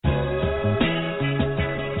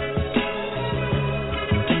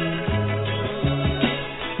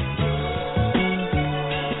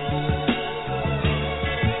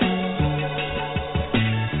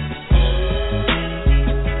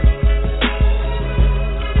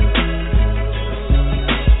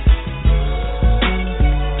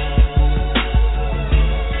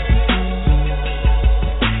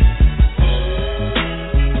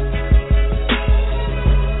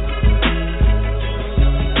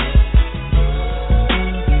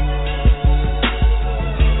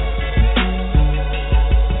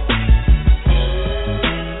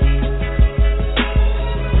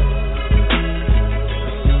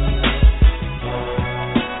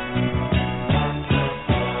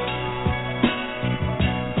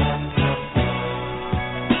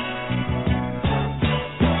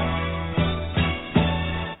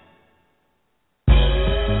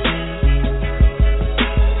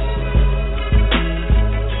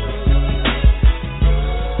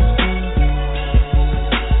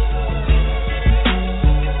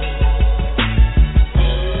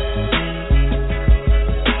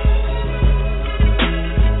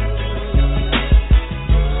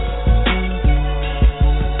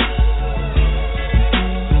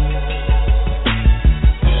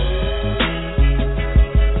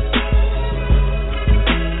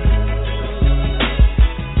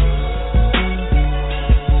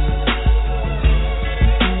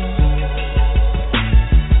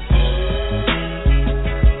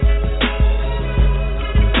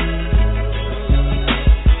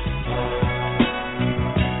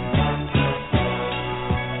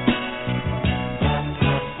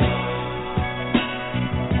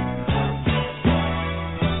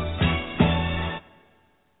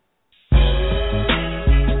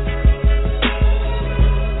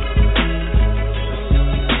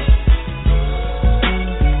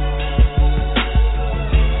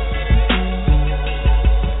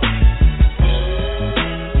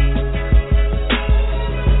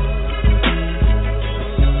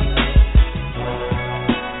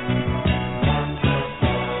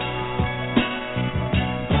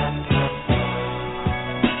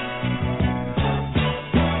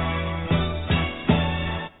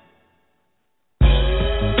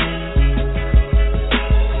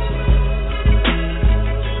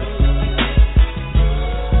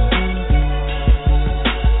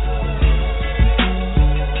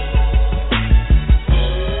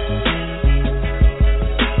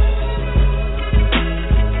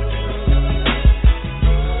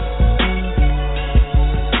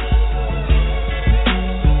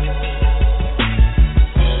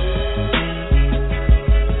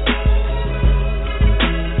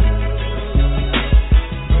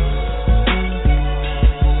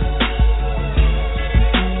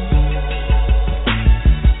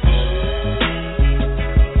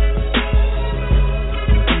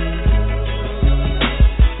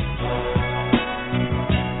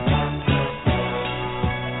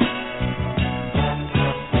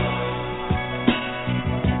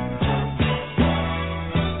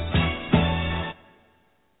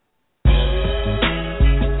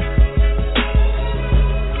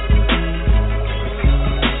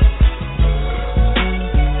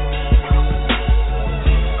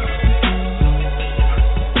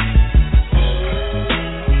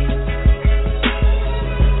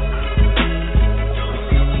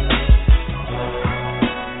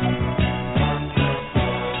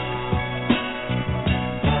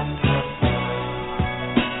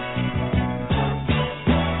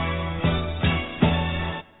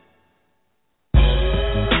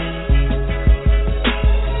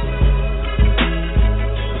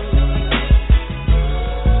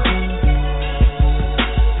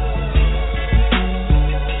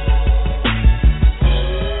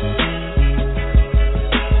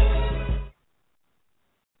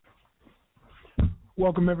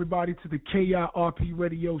Welcome everybody to the KIRP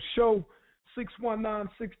Radio Show.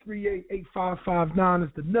 619-638-8559 is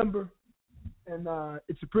the number. And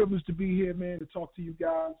it's a privilege to be here, man, to talk to you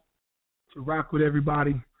guys, to rock with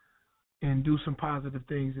everybody, and do some positive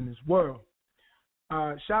things in this world.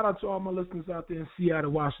 Shout out to all my listeners out there in Seattle,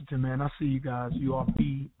 Washington, man. I see you guys. You are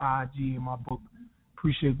B-I-G in my book.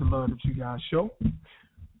 Appreciate the love that you guys show.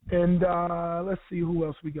 And let's see who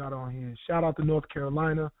else we got on here. Shout out to North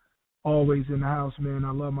Carolina. Always in the house, man. I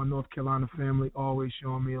love my North Carolina family, always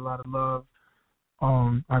showing me a lot of love.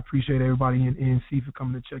 I appreciate everybody in NC for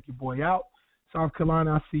coming to check your boy out. South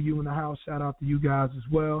Carolina, I see you in the house. Shout out to you guys as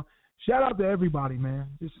well. Shout out to everybody, man.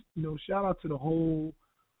 Just, shout out to the whole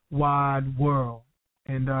wide world.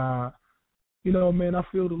 And, man, I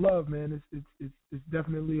feel the love, man. It's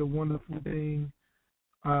definitely a wonderful thing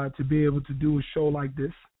to be able to do a show like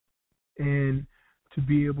this and to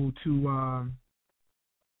be able to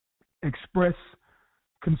express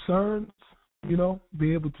concerns,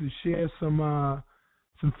 be able to share some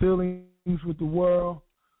feelings with the world.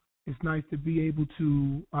 It's nice to be able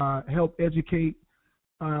to help educate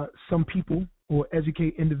some people or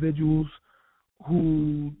educate individuals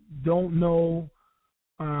who don't know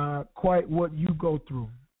quite what you go through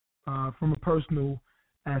from a personal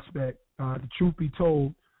aspect. The truth be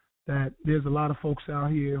told, that there's a lot of folks out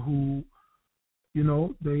here who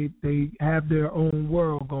they have their own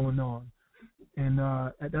world going on, and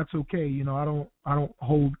that's okay. I don't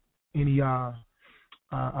hold any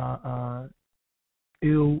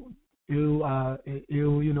ill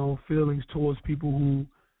feelings towards people who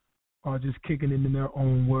are just kicking it in their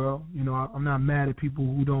own world. I'm not mad at people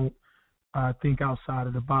who don't think outside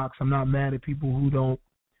of the box. I'm not mad at people who don't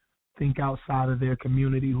think outside of their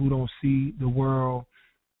community, who don't see the world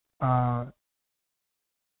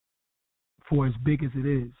for as big as it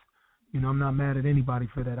is. I'm not mad at anybody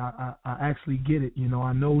for that. I actually get it.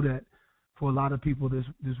 I know that for a lot of people this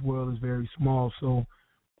world is very small. So,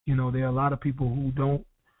 there are a lot of people who don't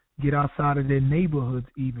get outside of their neighborhoods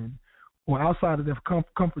even, or outside of their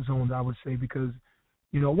comfort zones, I would say, because,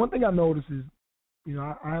 one thing I notice is,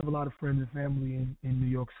 I have a lot of friends and family in New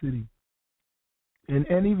York City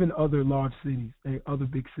and even other large cities, other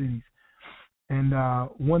big cities. And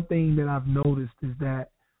one thing that I've noticed is that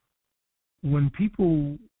when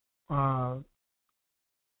people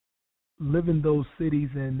live in those cities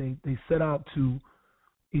and they set out to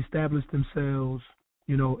establish themselves,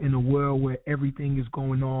 in a world where everything is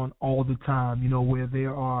going on all the time, where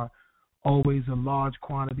there are always a large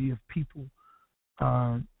quantity of people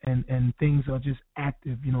and things are just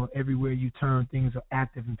active, everywhere you turn, things are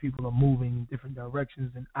active and people are moving in different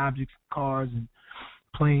directions and objects, cars and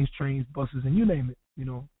planes, trains, buses, and you name it,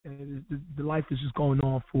 and the life is just going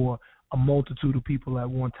on for a multitude of people at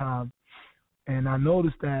one time. And I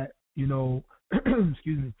noticed that,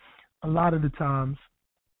 excuse me, a lot of the times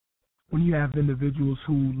when you have individuals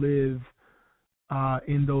who live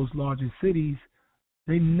in those larger cities,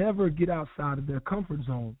 they never get outside of their comfort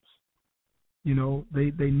zones.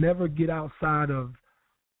 They never get outside of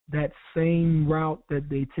that same route that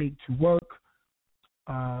they take to work,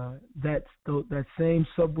 that same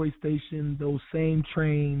subway station, those same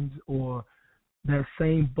trains, or that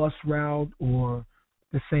same bus route, or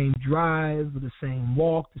the same drive, or the same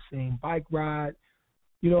walk, the same bike ride.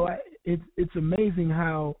 It's amazing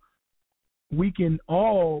how we can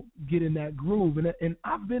all get in that groove, and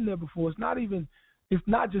I've been there before. It's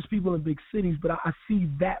not just people in big cities, but I see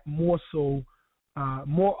that more so,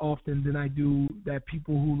 more often than I do that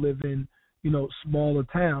people who live in, smaller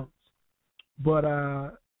towns. But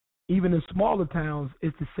even in smaller towns,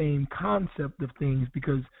 it's the same concept of things,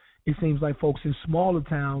 because it seems like folks in smaller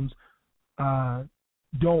towns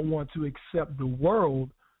don't want to accept the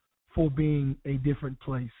world for being a different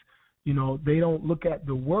place. They don't look at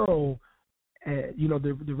the world.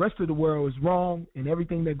 The rest of the world is wrong, and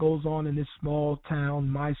everything that goes on in this small town,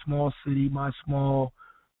 my small city, my small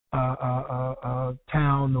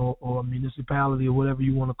town or municipality or whatever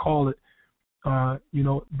you want to call it,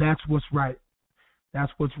 that's what's right.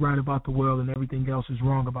 That's what's right about the world, and everything else is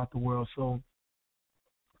wrong about the world. So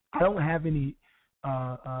I don't have any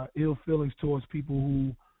ill feelings towards people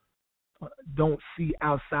who don't see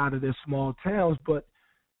outside of their small towns, but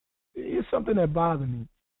it's something that bothers me.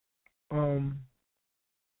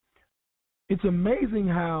 It's amazing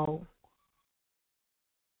how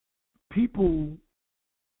people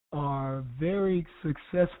are very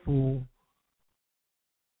successful,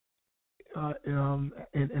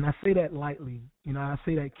 and I say that lightly. I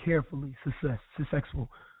say that carefully. Successful.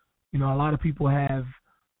 A lot of people have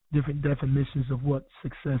different definitions of what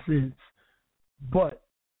success is, but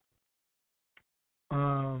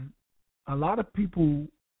a lot of people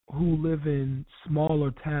who live in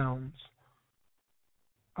smaller towns,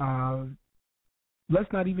 uh,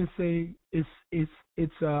 let's not even say it's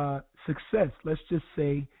success. Let's just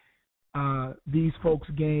say these folks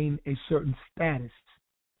gain a certain status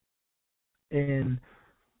and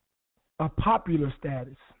a popular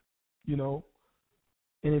status, you know.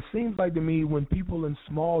 And it seems like to me when people in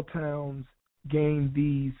small towns gain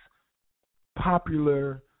these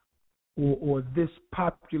popular or this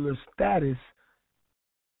popular status,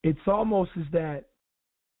 it's almost as that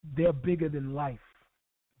they're bigger than life.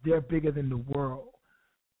 They're bigger than the world.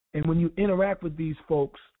 And when you interact with these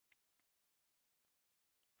folks,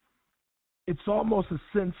 it's almost a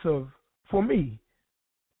sense of, for me,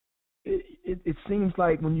 it seems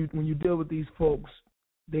like when you deal with these folks,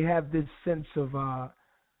 they have this sense of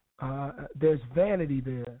there's vanity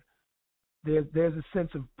there. There's a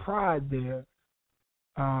sense of pride there.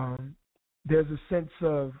 There's a sense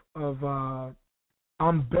of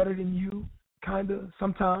I'm better than you, kind of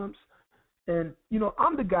sometimes. And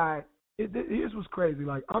I'm the guy. Here's what's crazy.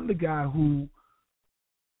 Like, I'm the guy who,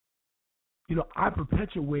 I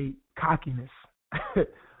perpetuate cockiness. I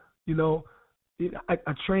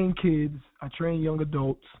train kids, I train young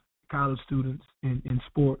adults, college students in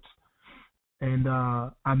sports, and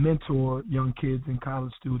I mentor young kids and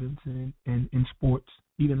college students in sports,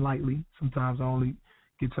 even lightly. Sometimes I only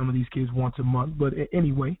get some of these kids once a month. But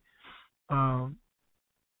anyway, I'm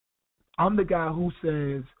the guy who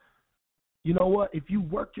says, you know what, if you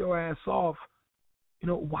work your ass off,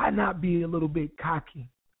 why not be a little bit cocky?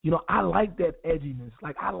 I like that edginess.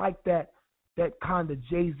 Like, I like that kind of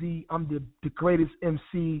Jay-Z, I'm the greatest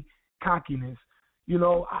MC cockiness.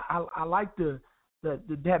 I like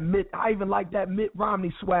that Mitt. I even like that Mitt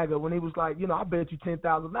Romney swagger when he was like, I bet you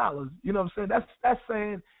 $10,000. You know what I'm saying? That's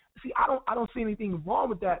saying. See, I don't see anything wrong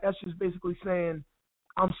with that. That's just basically saying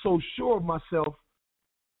I'm so sure of myself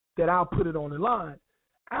that I'll put it on the line.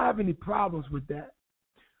 I don't have any problems with that.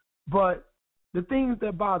 But the things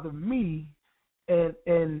that bother me,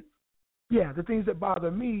 the things that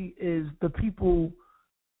bother me is the people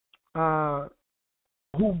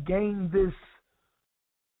who gain this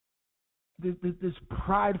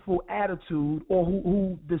prideful attitude, or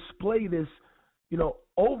who display this,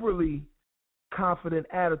 overly confident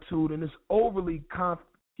attitude and this overly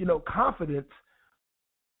confidence,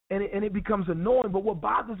 and it becomes annoying. But what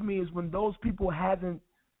bothers me is when those people haven't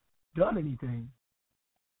done anything.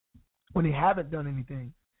 When they haven't done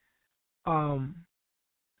anything.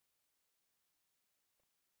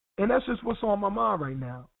 And that's just what's on my mind right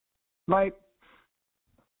now. Like,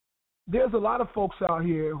 there's a lot of folks out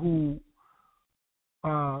here who,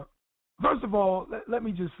 first of all, let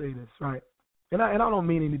me just say this, right? And I don't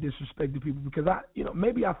mean any disrespect to people, because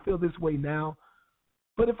maybe I feel this way now,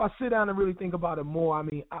 but if I sit down and really think about it more, I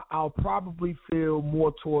mean, I'll probably feel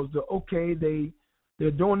more towards they're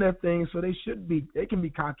doing their thing, so they can be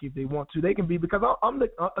cocky if they want to. They can be, because I'm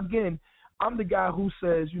the guy who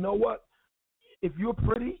says, you know what? If you're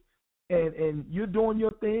pretty and you're doing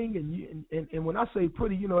your thing, and when I say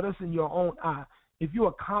pretty, that's in your own eye. If you're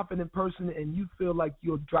a confident person and you feel like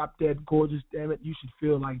you're drop dead gorgeous, damn it, you should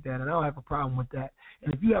feel like that, and I don't have a problem with that.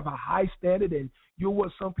 And if you have a high standard and you're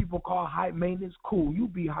what some people call high maintenance, cool, you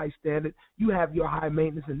be high standard. You have your high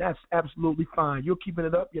maintenance, and that's absolutely fine. You're keeping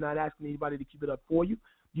it up. You're not asking anybody to keep it up for you.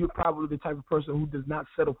 You're probably the type of person who does not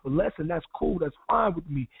settle for less, and that's cool. That's fine with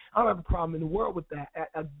me. I don't have a problem in the world with that.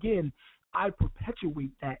 Again, I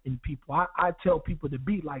perpetuate that in people. I tell people to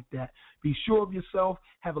be like that. Be sure of yourself.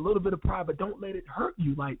 Have a little bit of pride, but don't let it hurt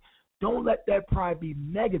you. Like, don't let that pride be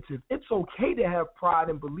negative. It's okay to have pride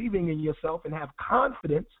and believing in yourself and have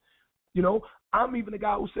confidence. I'm even the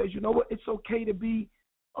guy who says, you know what, it's okay to be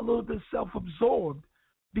a little bit self-absorbed,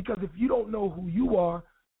 because if you don't know who you are,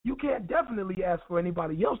 you can't definitely ask for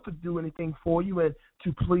anybody else to do anything for you and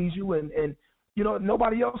to please you. And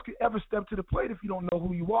nobody else could ever step to the plate if you don't know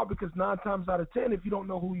who you are, because 9 times out of 10, if you don't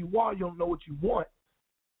know who you are, you don't know what you want.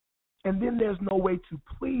 And then there's no way to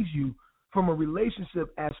please you from a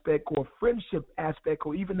relationship aspect or friendship aspect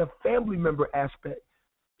or even a family member aspect.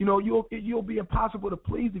 You'll be impossible to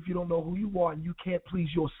please if you don't know who you are and you can't please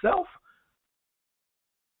yourself.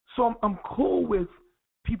 So I'm cool with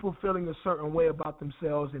people feeling a certain way about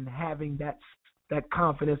themselves and having that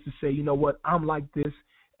confidence to say, you know what, I'm like this,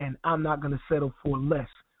 and I'm not going to settle for less,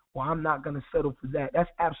 or I'm not going to settle for that. That's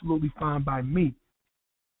absolutely fine by me.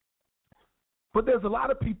 But there's a lot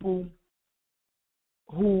of people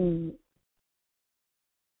who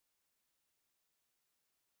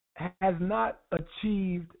has not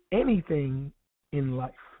achieved anything in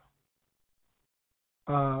life,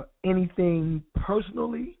 anything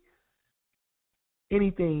personally,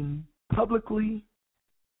 anything publicly,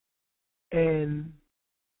 and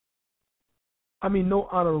I mean, no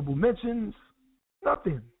honorable mentions,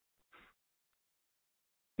 nothing.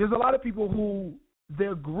 There's a lot of people who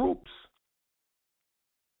their groups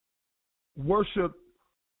worship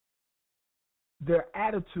their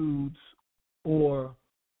attitudes or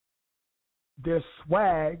their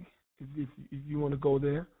swag, if you want to go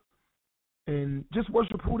there, and just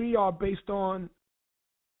worship who they are based on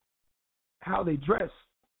how they dress,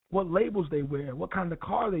 what labels they wear, what kind of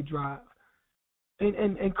car they drive,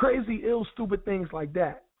 and crazy, ill, stupid things like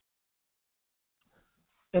that.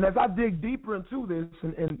 And as I dig deeper into this,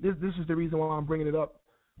 and this is the reason why I'm bringing it up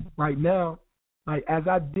right now, like as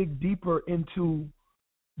I dig deeper into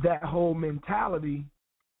that whole mentality,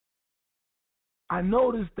 I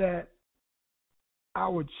noticed that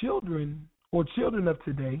our children or children of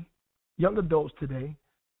today, young adults today,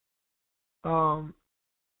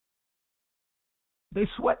 they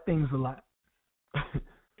sweat things a lot.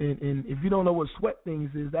 and if you don't know what sweat things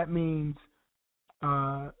is, that means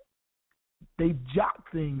they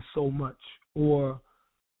jock things so much, or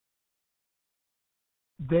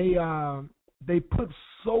they put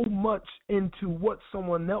so much into what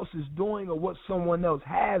someone else is doing or what someone else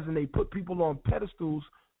has, and they put people on pedestals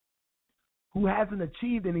who hasn't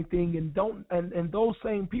achieved anything, and those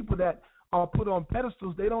same people that are put on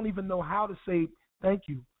pedestals, they don't even know how to say thank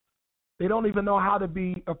you. They don't even know how to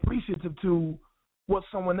be appreciative to what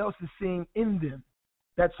someone else is seeing in them,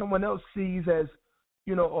 that someone else sees as,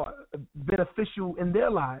 beneficial in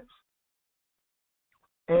their lives.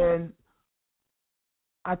 And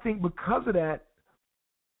I think because of that,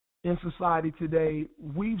 in society today,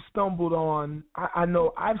 we've stumbled on, I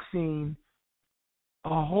know I've seen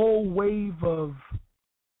a whole wave of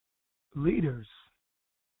leaders,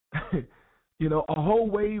 a whole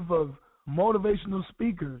wave of motivational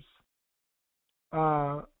speakers,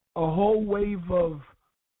 a whole wave of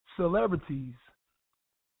celebrities.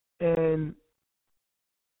 And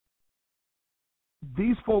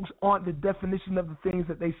these folks aren't the definition of the things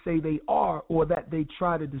that they say they are or that they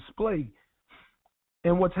try to display.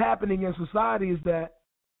 And what's happening in society is that,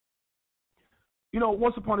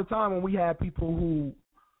 once upon a time when we had people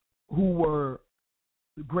who were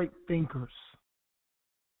great thinkers,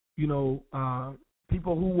 people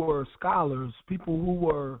who were scholars, people who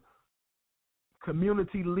were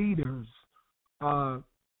community leaders, some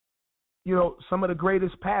of the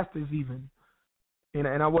greatest pastors even,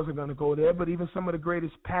 and I wasn't going to go there, but even some of the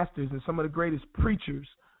greatest pastors and some of the greatest preachers,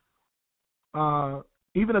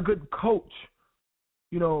 even a good coach,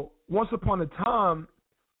 once upon a time,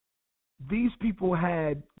 these people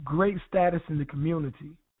had great status in the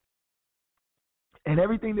community. And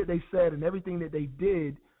everything that they said and everything that they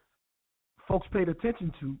did, folks paid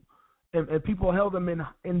attention to, and people held them in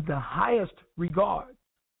the highest regard.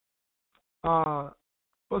 But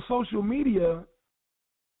social media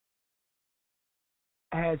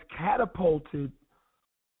has catapulted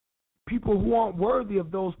people who aren't worthy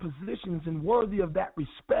of those positions and worthy of that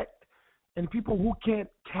respect, and people who can't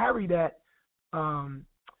carry that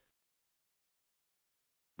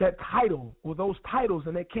that title or those titles,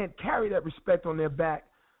 and they can't carry that respect on their back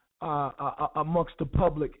amongst the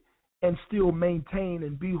public and still maintain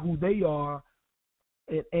and be who they are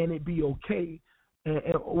and it be okay.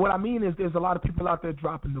 And what I mean is there's a lot of people out there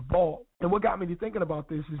dropping the ball. And what got me to thinking about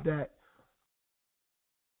this is that,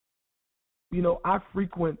 I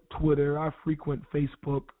frequent Twitter, I frequent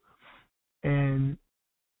Facebook, and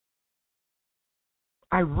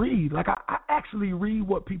I read. Like, I actually read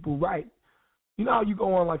what people write. You know how you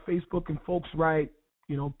go on, like, Facebook and folks write,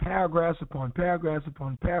 paragraphs upon paragraphs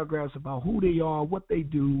upon paragraphs about who they are, what they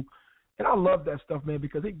do. And I love that stuff, man,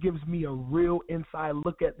 because it gives me a real inside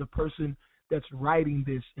look at the person that's writing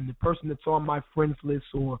this and the person that's on my friends list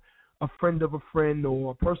or a friend of a friend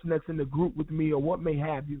or a person that's in the group with me or what may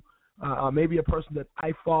have you. Maybe a person that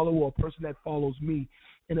I follow or a person that follows me.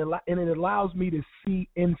 And it allows me to see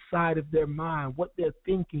inside of their mind, what they're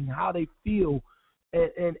thinking, how they feel.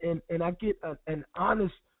 And I get an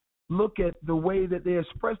honest look at the way that they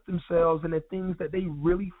express themselves and the things that they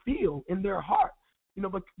really feel in their heart.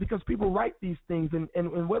 But because people write these things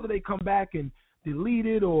and whether they come back and delete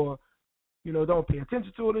it or, don't pay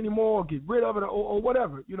attention to it anymore or get rid of it or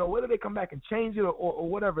whatever, whether they come back and change it or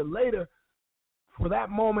whatever later, for that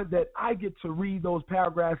moment that I get to read those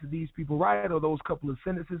paragraphs that these people write or those couple of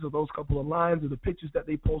sentences or those couple of lines or the pictures that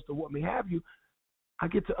they post or what may have you, I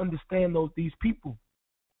get to understand these people.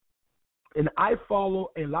 And I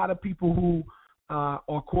follow a lot of people who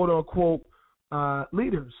are quote-unquote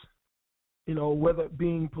leaders, whether it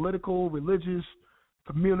being political, religious,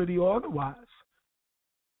 community, or otherwise.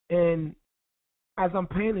 And as I'm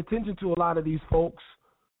paying attention to a lot of these folks,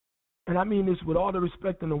 and I mean this with all the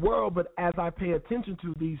respect in the world, but as I pay attention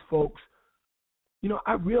to these folks,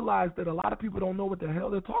 I realize that a lot of people don't know what the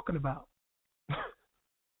hell they're talking about.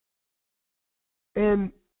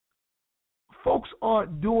 And folks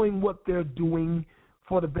aren't doing what they're doing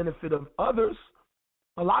for the benefit of others.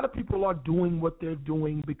 A lot of people are doing what they're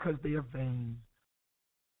doing because they are vain.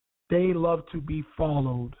 They love to be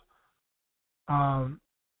followed.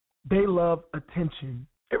 They love attention.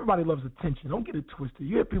 Everybody loves attention. Don't get it twisted.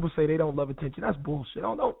 You hear people say they don't love attention. That's bullshit.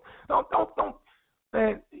 Don't,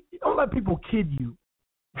 man. Don't let people kid you.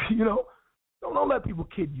 Don't let people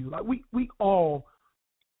kid you. Like we all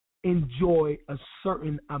enjoy a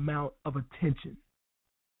certain amount of attention.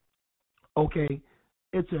 Okay,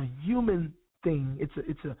 it's a human thing.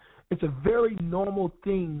 It's a very normal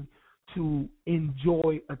thing to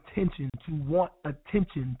enjoy attention, to want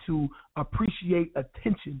attention, to appreciate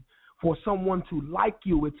attention. For someone to like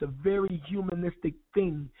you, it's a very humanistic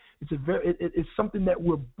thing. It's something that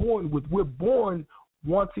we're born with. We're born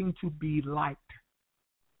wanting to be liked.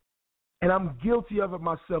 And I'm guilty of it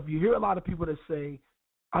myself. You hear a lot of people that say,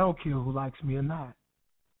 I don't care who likes me or not.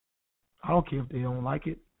 I don't care if they don't like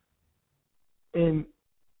it. And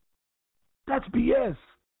that's BS.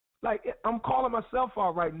 Like, I'm calling myself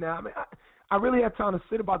out right now. I mean, I really had time to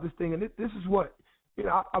sit about this thing. And this is what,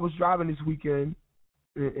 I was driving this weekend.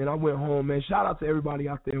 And I went home, man. Shout out to everybody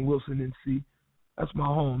out there in Wilson, NC. That's my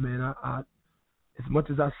home, man. I as much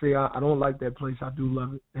as I say I don't like that place, I do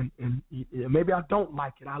love it. And maybe I don't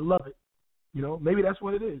like it. I love it. Maybe that's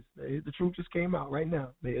what it is. The truth just came out right now.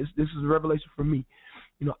 This is a revelation for me.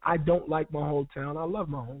 I don't like my hometown. I love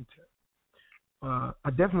my hometown. I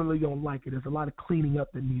definitely don't like it. There's a lot of cleaning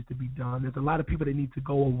up that needs to be done. There's a lot of people that need to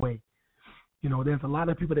go away. There's a lot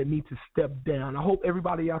of people that need to step down. I hope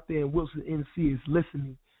everybody out there in Wilson, NC is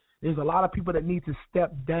listening. There's a lot of people that need to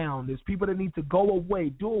step down. There's people that need to go away,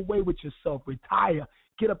 do away with yourself, retire,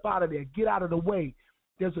 get up out of there, get out of the way.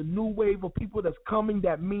 There's a new wave of people that's coming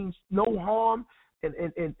that means no harm and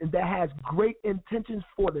that has great intentions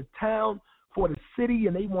for the town, for the city,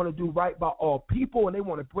 and they want to do right by all people, and they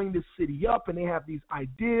want to bring this city up, and they have these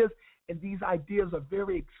ideas, and these ideas are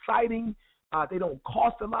very exciting. They don't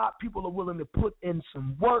cost a lot. People are willing to put in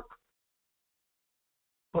some work.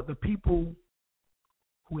 But the people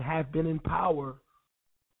who have been in power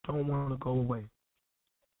don't want to go away.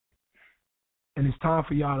 And it's time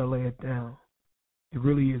for y'all to lay it down. It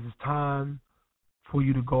really is. It's time for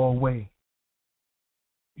you to go away.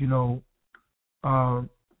 But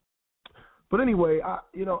anyway, I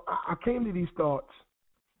came to these thoughts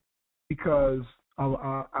because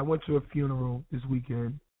I went to a funeral this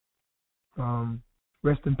weekend.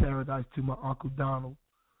 Rest in paradise to my Uncle Donald,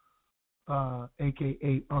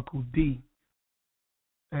 a.k.a. Uncle D.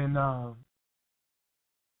 And,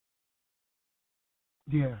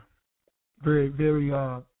 very, very,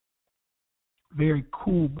 very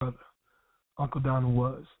cool brother Uncle Donald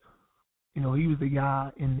was. He was the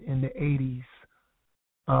guy in the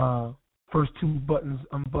 80s. First two buttons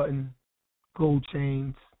unbuttoned, gold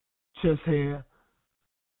chains, chest hair,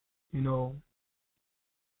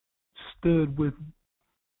 stood with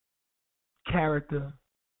character.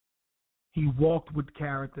 He walked with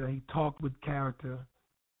character. He talked with character.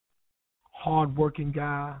 Hard-working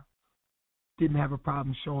guy. Didn't have a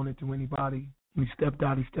problem showing it to anybody. When he stepped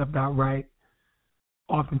out right.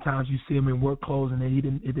 Oftentimes you see him in work clothes and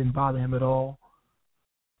it didn't bother him at all.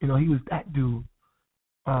 He was that dude.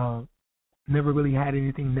 Never really had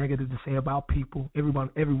anything negative to say about people.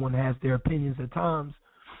 Everyone has their opinions at times.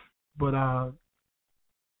 But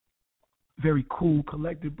very cool,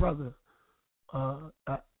 collected brother.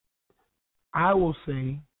 I will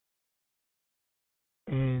say,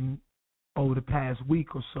 and over the past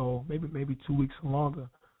week or so, maybe 2 weeks or longer,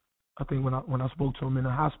 I think when I spoke to him in the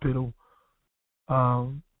hospital, that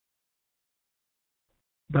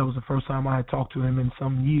was the first time I had talked to him in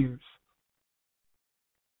some years,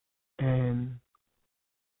 and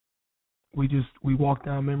we walked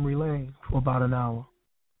down memory lane for about an hour,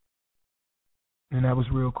 and that was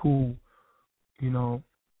real cool.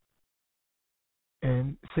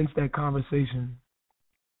 And since that conversation,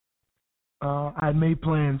 I had made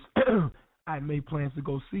plans. I had made plans to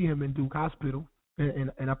go see him in Duke Hospital,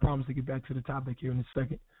 and I promise to get back to the topic here in a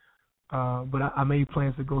second. But I made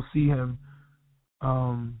plans to go see him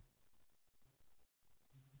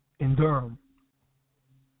in Durham,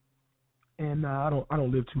 and I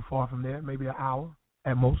don't live too far from there, maybe an hour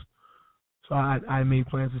at most. So I made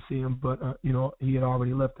plans to see him, but he had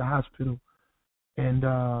already left the hospital, and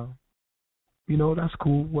that's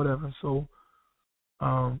cool, whatever. So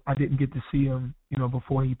I didn't get to see him,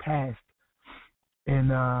 before he passed.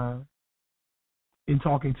 And in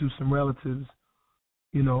talking to some relatives,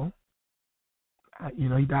 you know,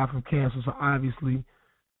 he died from cancer, so obviously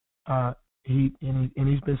he's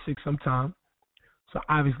been sick some time. So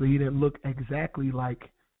obviously he didn't look exactly like,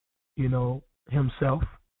 himself.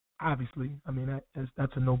 Obviously, I mean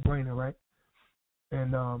that's a no-brainer, right?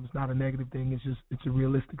 And it's not a negative thing. It's a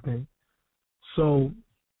realistic thing. So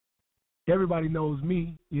everybody knows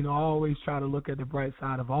me. I always try to look at the bright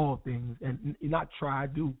side of all things, and not try, I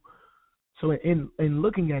do. So in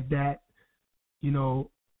looking at that,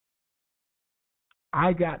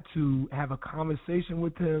 I got to have a conversation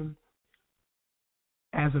with him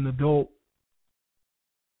as an adult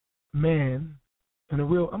man, and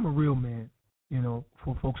I'm a real man.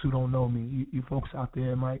 For folks who don't know me, you folks out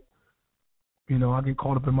there might, I get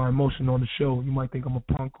caught up in my emotion on the show. You might think I'm a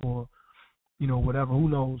punk or, whatever. Who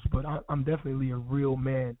knows? But I'm definitely a real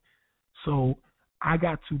man. So I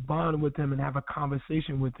got to bond with him and have a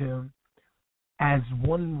conversation with him as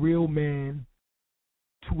one real man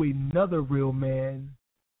to another real man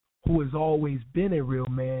who has always been a real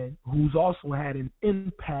man, who's also had an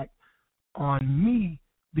impact on me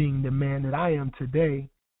being the man that I am today.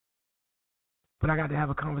 But I got to have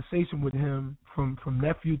a conversation with him from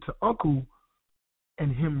nephew to uncle,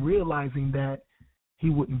 and him realizing that he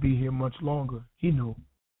wouldn't be here much longer. He knew.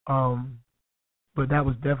 But that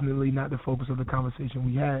was definitely not the focus of the conversation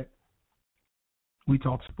we had. We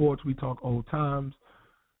talked sports. We talked old times.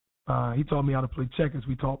 He taught me how to play checkers.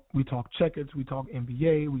 We talk checkers. We talk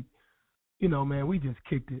NBA. We just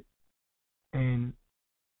kicked it, and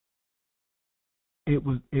it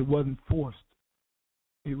wasn't forced.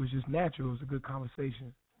 It was just natural. It was a good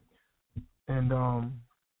conversation, and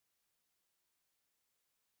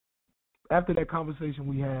after that conversation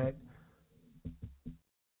we had,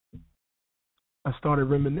 I started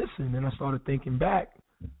reminiscing and I started thinking back,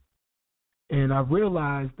 and I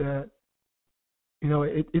realized that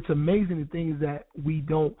it's amazing the things that we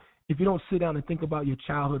don't. If you don't sit down and think about your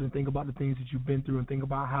childhood and think about the things that you've been through and think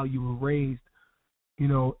about how you were raised,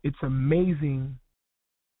 it's amazing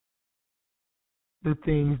the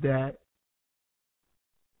things that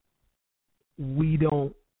we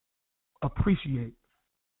don't appreciate.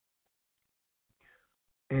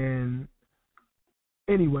 And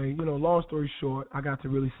anyway, long story short, I got to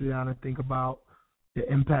really sit down and think about the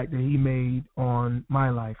impact that he made on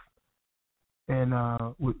my life, and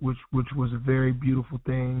which was a very beautiful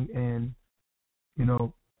thing. And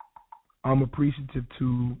I'm appreciative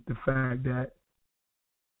to the fact that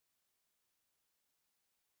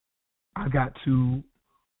I got to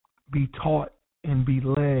be taught and be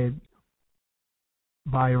led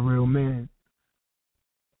by a real man,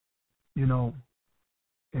 and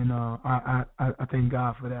I thank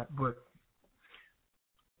God for that. But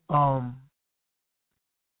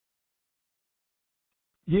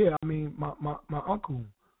yeah, I mean, my uncle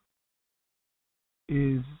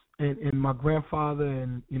is, and my grandfather,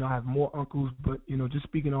 and I have more uncles, but just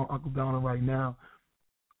speaking on Uncle Donald right now,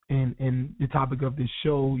 and the topic of this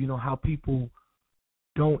show, how people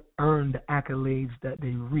don't earn the accolades that they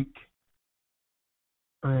reap,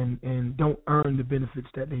 and don't earn the benefits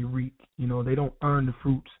that they reap. They don't earn the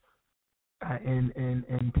fruits,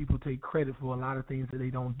 and people take credit for a lot of things that they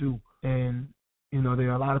don't do. And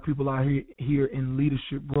there are a lot of people out here in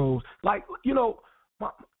leadership roles, like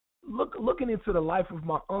looking into the life of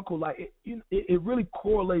my uncle, like it really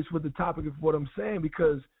correlates with the topic of what I'm saying,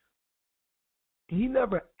 because he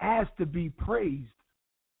never asked to be praised.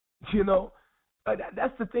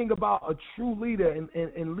 That's the thing about a true leader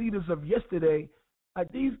and leaders of yesterday. Like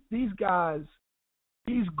these guys,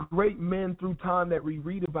 these great men through time that we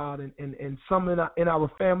read about, and some in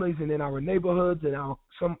our families and in our neighborhoods, and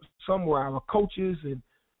some were our coaches, and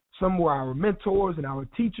some were our mentors and our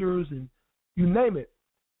teachers, and you name it.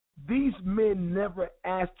 These men never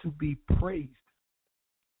asked to be praised.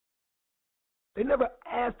 They never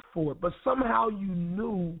asked for it, but somehow you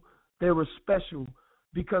knew they were special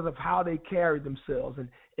because of how they carried themselves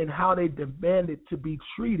and how they demanded to be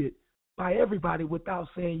treated by everybody without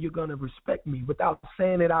saying, you're going to respect me, without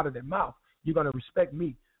saying it out of their mouth. You're going to respect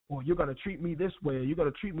me, or you're going to treat me this way, or you're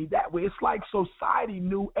going to treat me that way. It's like society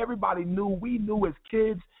knew, everybody knew, we knew as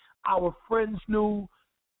kids, our friends knew,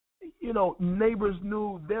 neighbors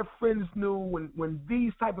knew, their friends knew, when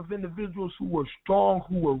these type of individuals who were strong,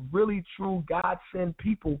 who were really true God-sent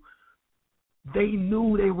people, they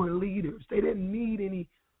knew they were leaders. They didn't need any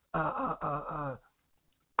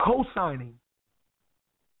co-signing.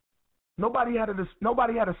 Nobody had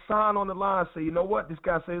a sign on the line say, you know what, this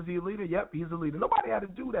guy says he's a leader. Yep, he's a leader. Nobody had to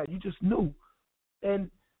do that. You just knew.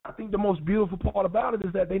 And I think the most beautiful part about it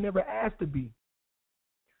is that they never asked to be.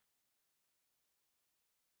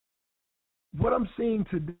 what I'm seeing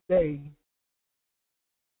today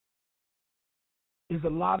is a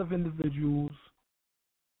lot of individuals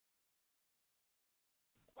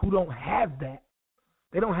who don't have that.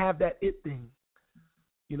 They don't have that it thing.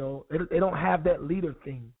 You know, they don't have that leader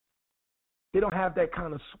thing. They don't have that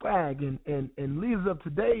kind of swag. And leaders of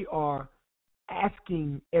today are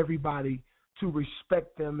asking everybody to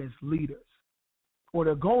respect them as leaders. Or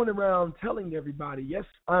they're going around telling everybody, yes,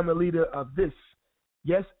 I'm a leader of this.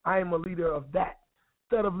 Yes, I am a leader of that.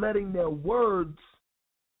 Instead of letting their words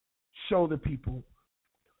show the people,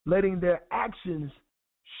 letting their actions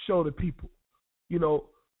show the people, you know,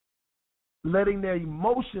 letting their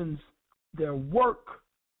emotions, their work,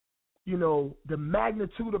 you know, the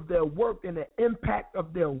magnitude of their work and the impact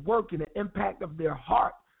of their work and the impact of their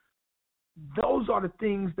heart. Those are the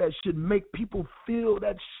things that should make people feel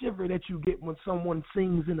that shiver that you get when someone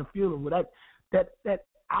sings in a funeral, that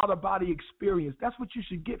out-of-body experience. That's what you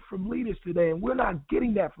should get from leaders today, and we're not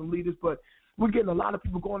getting that from leaders, but we're getting a lot of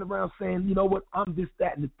people going around saying, you know what, I'm this,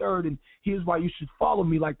 that, and the third, and here's why you should follow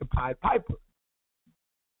me like the Pied Piper.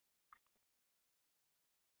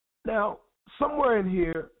 Now, somewhere in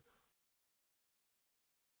here,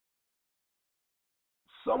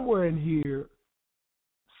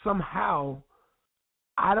 somehow,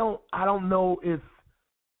 I don't know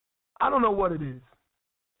what it is.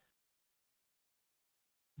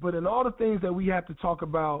 But in all the things that we have to talk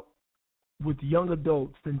about with young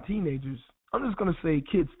adults and teenagers, I'm just going to say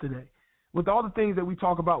kids today. With all the things that we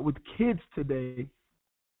talk about with kids today,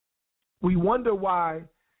 we wonder why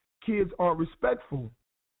kids aren't respectful.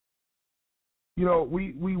 You know,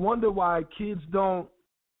 we wonder why kids don't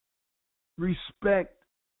respect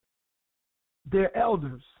their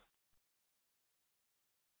elders.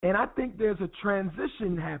 And I think there's a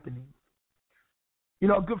transition happening. You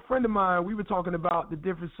know, a good friend of mine, we were talking about the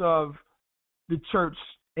difference of the church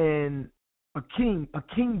and a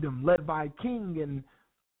kingdom led by a king and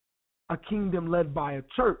a kingdom led by a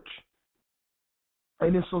church.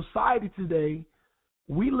 And in society today,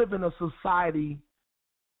 we live in a society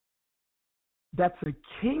that's a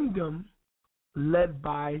kingdom led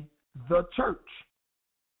by the church.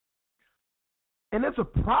 And there's a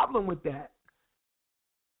problem with that.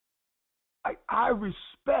 I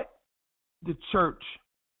respect the church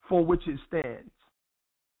for which it stands.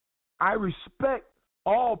 I respect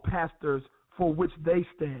all pastors for which they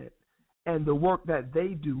stand and the work that they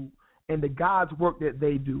do and the God's work that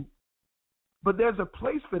they do. But there's a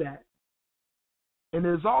place for that. And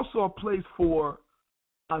there's also a place for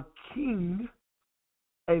a king,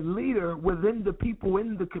 a leader within the people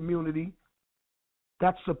in the community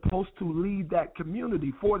that's supposed to lead that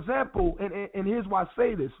community. For example, and here's why I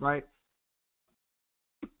say this, right?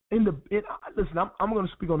 Listen, I'm going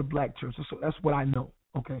to speak on the black church. That's what I know,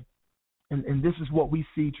 okay? And this is what we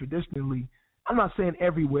see traditionally. I'm not saying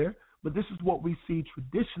everywhere, but this is what we see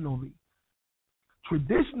traditionally.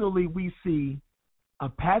 Traditionally, we see a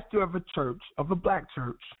pastor of a church, of the black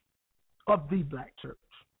church.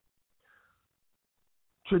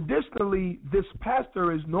 Traditionally, this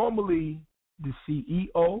pastor is normally the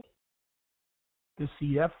CEO, the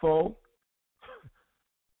CFO,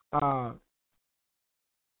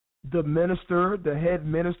 the minister, the head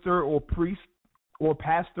minister or priest or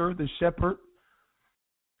pastor, the shepherd.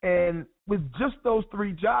 And with just those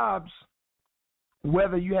three jobs,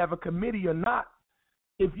 whether you have a committee or not,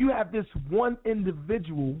 if you have this one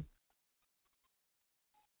individual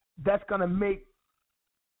that's going to make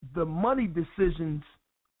the money decisions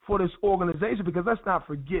for this organization, because let's not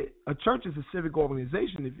forget, a church is a civic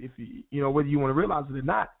organization, if you know, whether you want to realize it or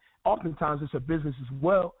not. Oftentimes it's a business as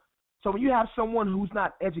well. So when you have someone who's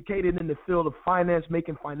not educated in the field of finance,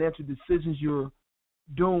 making financial decisions, you're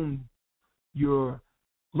doomed. You're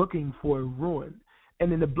looking for a ruin.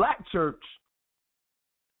 And in the black church,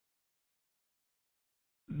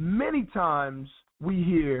 many times we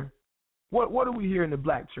hear, what do we hear in the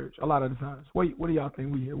black church a lot of the times? What do y'all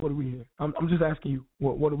think we hear? What do we hear? I'm just asking you,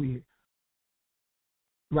 what do we hear?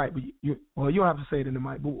 Right, but you don't have to say it in the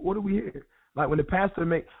mic, but what do we hear? Like when the pastor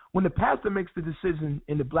makes the decision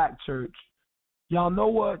in the black church, y'all know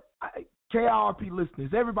what? KIRP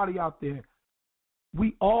listeners, everybody out there,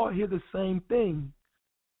 we all hear the same thing.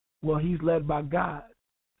 Well, he's led by God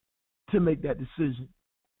to make that decision.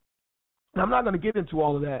 Now, I'm not going to get into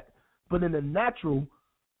all of that, but in the natural,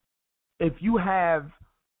 if you have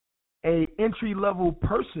a entry-level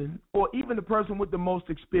person or even the person with the most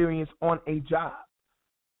experience on a job,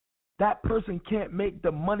 that person can't make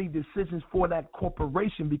the money decisions for that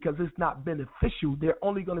corporation because it's not beneficial. They're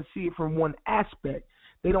only going to see it from one aspect.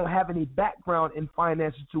 They don't have any background in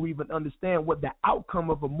finances to even understand what the outcome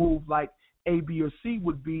of a move like A, B, or C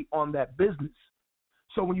would be on that business.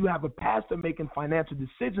 So when you have a pastor making financial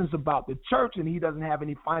decisions about the church and he doesn't have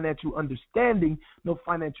any financial understanding, no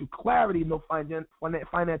financial clarity, no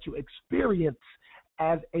financial experience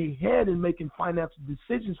as a head in making financial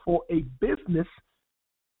decisions for a business,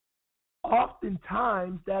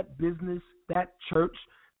 oftentimes that business, that church,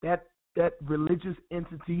 that religious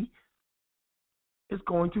entity is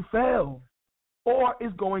going to fail or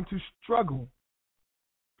is going to struggle.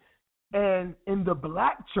 And in the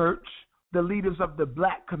black church, the leaders of the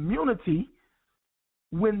black community,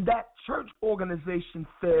 when that church organization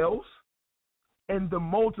fails and the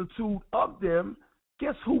multitude of them,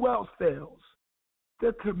 guess who else fails?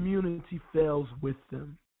 The community fails with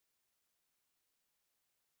them.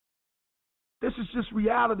 This is just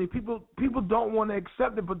reality. People don't want to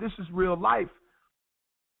accept it, but this is real life.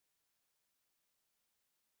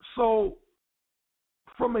 So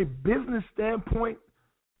from a business standpoint,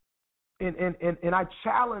 and I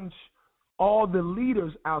challenge all the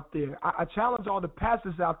leaders out there. I challenge all the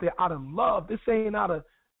pastors out there out of love. This ain't out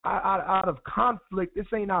of conflict. This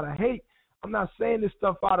ain't out of hate. I'm not saying this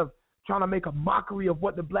stuff out of trying to make a mockery of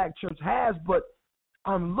what the black church has, but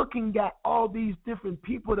I'm looking at all these different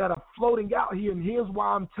people that are floating out here, and here's why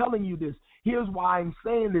I'm telling you this. Here's why I'm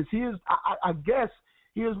saying this. I guess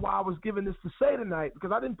here's why I was given this to say tonight,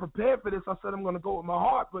 because I didn't prepare for this. I said I'm going to go with my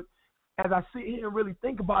heart, but as I sit here and really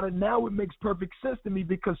think about it, now it makes perfect sense to me,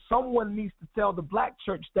 because someone needs to tell the black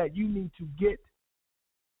church that you need to get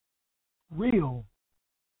real.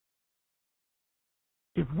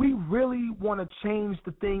 If we really want to change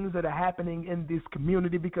the things that are happening in this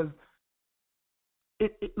community, because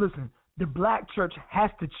listen, the black church has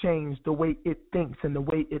to change the way it thinks and the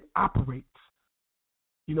way it operates.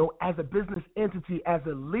 You know, as a business entity, as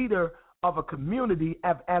a leader of a community,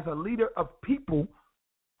 as a leader of people,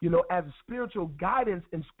 you know, as a spiritual guidance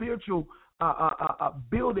and spiritual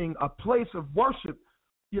building a place of worship,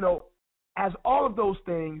 you know, as all of those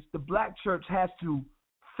things, the black church has to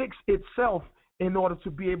fix itself in order to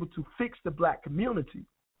be able to fix the black community.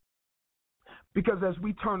 Because as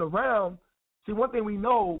we turn around, see, one thing we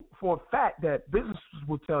know for a fact that businesses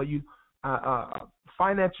will tell you,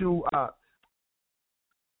 financial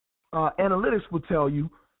analytics will tell you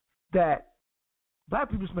that black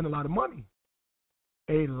people spend a lot of money.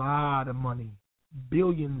 A lot of money.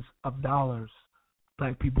 Billions of dollars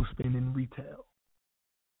black people spend in retail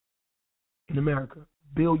in America.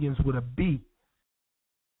 Billions with a B.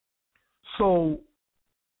 So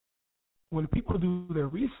when people do their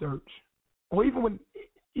research, or even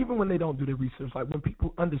when they don't do their research, like when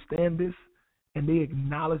people understand this and they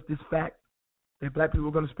acknowledge this fact that black people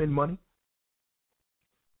are going to spend money,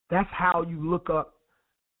 that's how you look up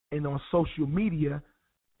and on social media.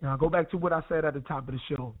 And I'll go back to what I said at the top of the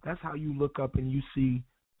show. That's how you look up and you see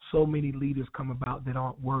so many leaders come about that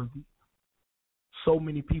aren't worthy. So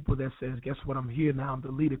many people that says, guess what, I'm here now, I'm the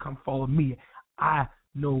leader, come follow me. I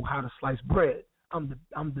know how to slice bread. I'm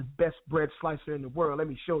the best bread slicer in the world. Let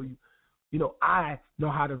me show you. You know, I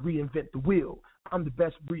know how to reinvent the wheel. I'm the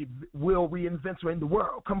best wheel reinventor in the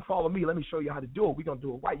world. Come follow me. Let me show you how to do it. We're going to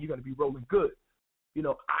do it right. You're going to be rolling good. You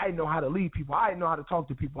know, I know how to lead people. I know how to talk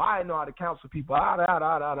to people. I know how to counsel people.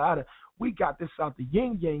 We got this out the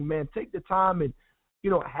yin yang, man. Take the time and, you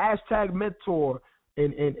know, hashtag mentor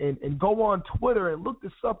and go on Twitter and look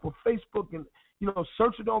this up or Facebook and, you know,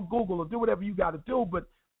 search it on Google or do whatever you got to do. But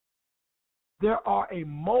there are a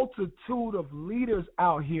multitude of leaders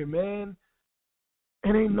out here, man,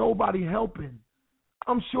 and ain't nobody helping.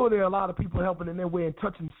 I'm sure there are a lot of people helping in their way and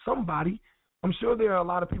touching somebody. I'm sure there are a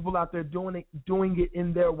lot of people out there doing it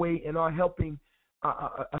in their way and are helping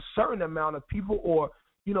a certain amount of people or,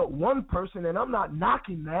 you know, one person, and I'm not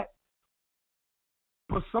knocking that.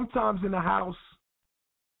 But sometimes in a house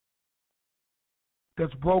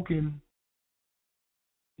that's broken,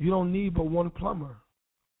 you don't need but one plumber.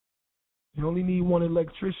 You only need one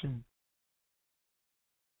electrician,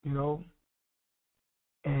 you know,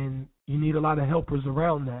 and you need a lot of helpers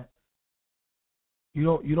around that. You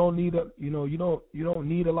don't need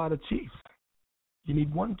a lot of chiefs. You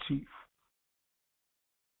need one chief.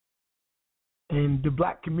 And the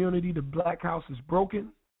black community, the black house is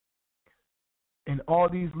broken. And all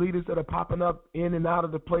these leaders that are popping up in and out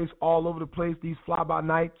of the place, all over the place, these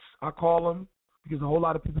fly-by-nights, I call them, because a whole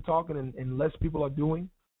lot of people talking and less people are doing.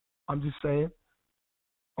 I'm just saying.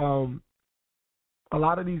 A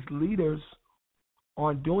lot of these leaders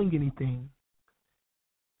aren't doing anything.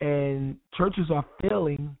 And churches are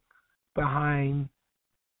failing behind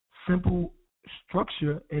simple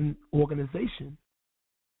structure and organization.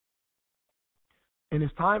 And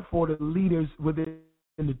it's time for the leaders within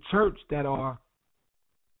the church that are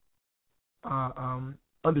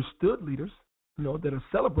understood leaders, that are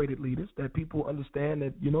celebrated leaders, that people understand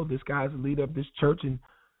that, this guy is a leader of this church, and,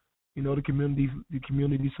 the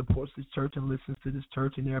community supports this church and listens to this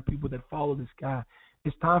church, and there are people that follow this guy.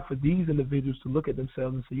 It's time for these individuals to look at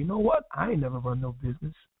themselves and say, you know what? I ain't never run no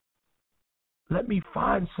business. Let me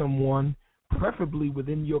find someone, preferably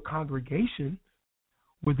within your congregation,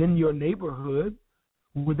 within your neighborhood,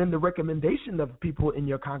 within the recommendation of people in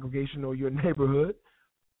your congregation or your neighborhood.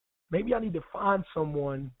 Maybe I need to find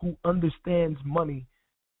someone who understands money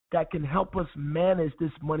that can help us manage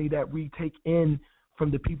this money that we take in from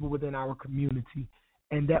the people within our community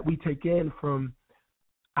and that we take in from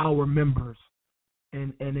our members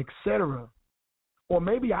and et cetera. Or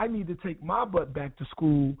maybe I need to take my butt back to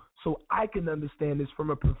school so I can understand this from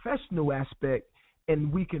a professional aspect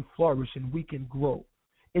and we can flourish and we can grow.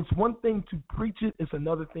 It's one thing to preach it, it's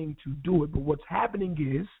another thing to do it. But what's happening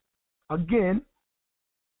is, again,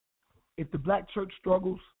 if the black church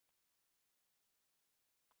struggles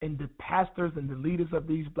and the pastors and the leaders of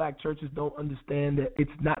these black churches don't understand that it's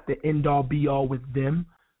not the end-all, be-all with them,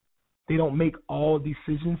 they don't make all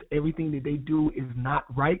decisions. Everything that they do is not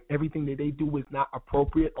right. Everything that they do is not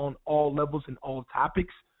appropriate on all levels and all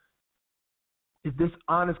topics. If this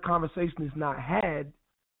honest conversation is not had,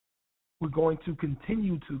 we're going to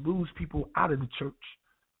continue to lose people out of the church.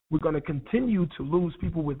 We're going to continue to lose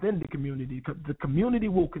people within the community. The community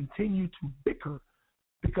will continue to bicker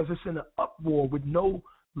because it's in an uproar with no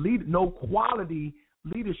quality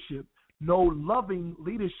leadership, no loving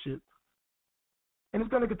leadership. And it's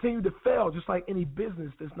going to continue to fail, just like any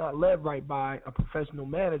business that's not led right by a professional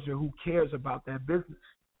manager who cares about that business.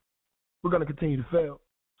 We're going to continue to fail.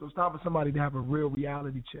 So it's time for somebody to have a real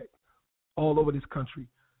reality check all over this country.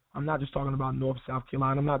 I'm not just talking about North, South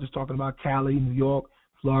Carolina. I'm not just talking about Cali, New York,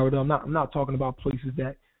 Florida. I'm not talking about places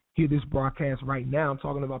that hear this broadcast right now. I'm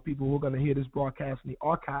talking about people who are going to hear this broadcast in the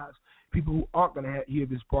archives, people who aren't going to hear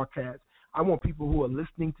this broadcast. I want people who are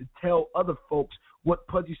listening to tell other folks what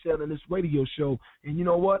Pudgy said on this radio show. And you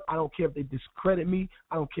know what? I don't care if they discredit me.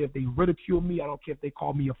 I don't care if they ridicule me. I don't care if they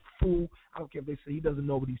call me a fool. I don't care if they say he doesn't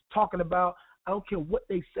know what he's talking about. I don't care what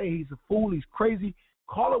they say. He's a fool. He's crazy.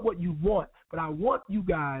 Call it what you want. But I want you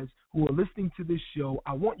guys who are listening to this show,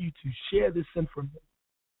 I want you to share this information.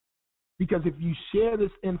 Because if you share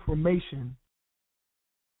this information,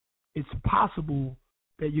 it's possible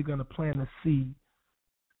that you're going to plant a seed.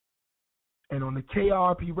 And on the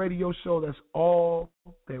KRP radio show, that's all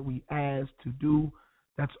that we ask to do.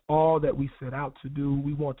 That's all that we set out to do.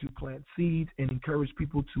 We want to plant seeds and encourage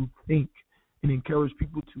people to think and encourage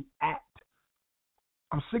people to act.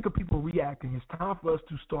 I'm sick of people reacting. It's time for us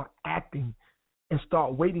to start acting and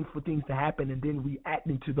start waiting for things to happen and then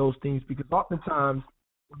reacting to those things, because oftentimes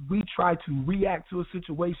when we try to react to a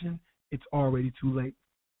situation, it's already too late.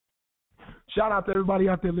 Shout out to everybody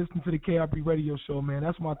out there listening to the KRP radio show, man.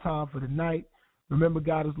 That's my time for the night. Remember,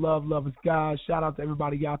 God is love, love is God. Shout out to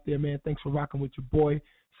everybody out there, man. Thanks for rocking with your boy.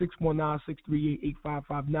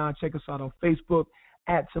 619-638-8559. Check us out on Facebook,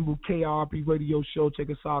 @ KRP radio show.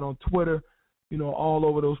 Check us out on Twitter, all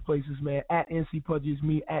over those places, man. @NC Pudgy is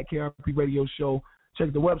me, @KRP radio show.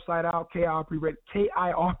 Check the website out,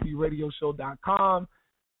 KIRPradioshow.com.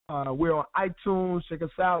 We're on iTunes. Check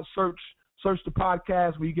us out. Search the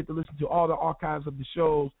podcast where you get to listen to all the archives of the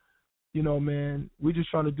shows. Man, we're just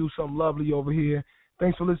trying to do something lovely over here.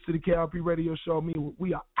 Thanks for listening to the KRP Radio Show.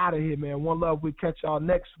 We are out of here, man. One love. We'll catch y'all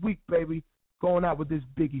next week, baby. Going out with this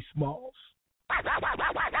Biggie Smalls. I got to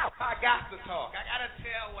talk. I got to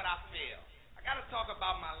tell what I feel. I got to talk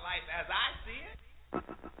about my life as I see it.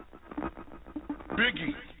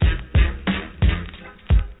 Biggie.